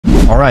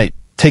Alright,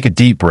 take a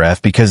deep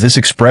breath because this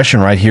expression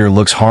right here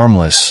looks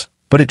harmless,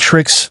 but it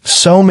tricks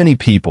so many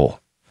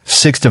people.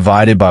 6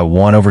 divided by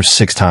 1 over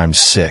 6 times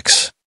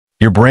 6.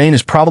 Your brain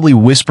is probably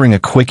whispering a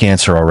quick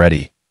answer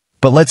already,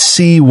 but let's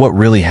see what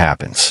really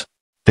happens.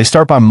 They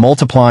start by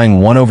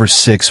multiplying 1 over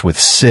 6 with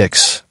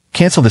 6,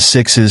 cancel the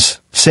 6's,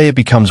 say it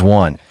becomes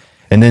 1,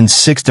 and then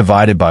 6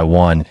 divided by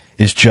 1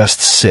 is just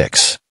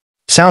 6.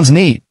 Sounds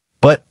neat,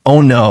 but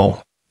oh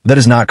no, that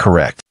is not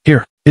correct.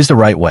 Here is the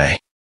right way.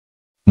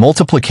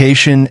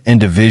 Multiplication and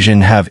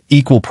division have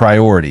equal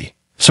priority,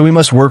 so we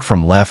must work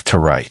from left to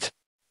right.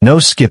 No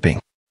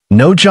skipping,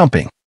 no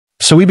jumping.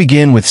 So we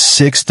begin with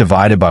 6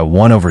 divided by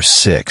 1 over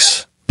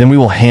 6, then we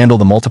will handle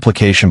the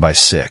multiplication by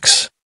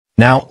 6.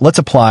 Now, let's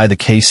apply the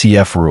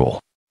KCF rule.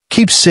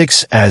 Keep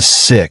 6 as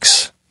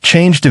 6,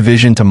 change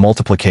division to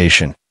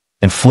multiplication,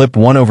 and flip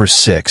 1 over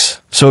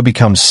 6, so it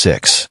becomes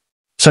 6.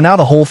 So now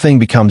the whole thing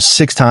becomes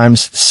 6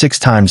 times 6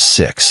 times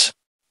 6.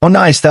 Oh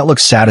nice, that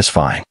looks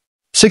satisfying.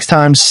 6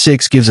 times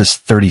 6 gives us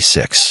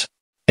 36.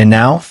 And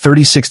now,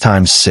 36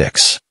 times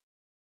 6.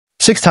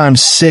 6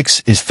 times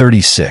 6 is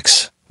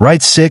 36.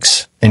 Write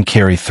 6 and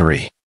carry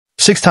 3.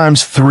 6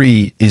 times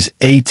 3 is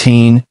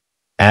 18.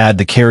 Add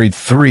the carried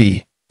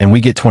 3, and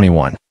we get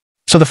 21.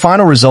 So the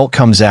final result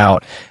comes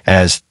out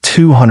as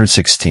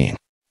 216.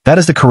 That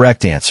is the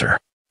correct answer.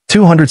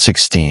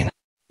 216.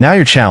 Now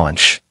your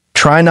challenge.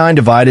 Try 9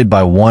 divided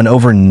by 1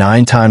 over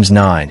 9 times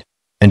 9,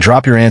 and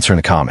drop your answer in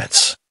the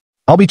comments.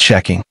 I'll be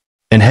checking.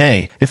 And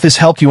hey, if this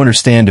helped you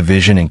understand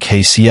division and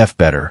KCF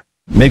better,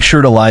 make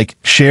sure to like,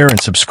 share, and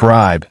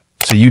subscribe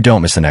so you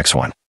don't miss the next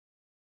one.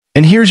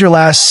 And here's your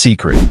last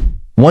secret.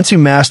 Once you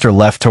master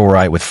left to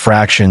right with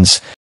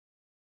fractions,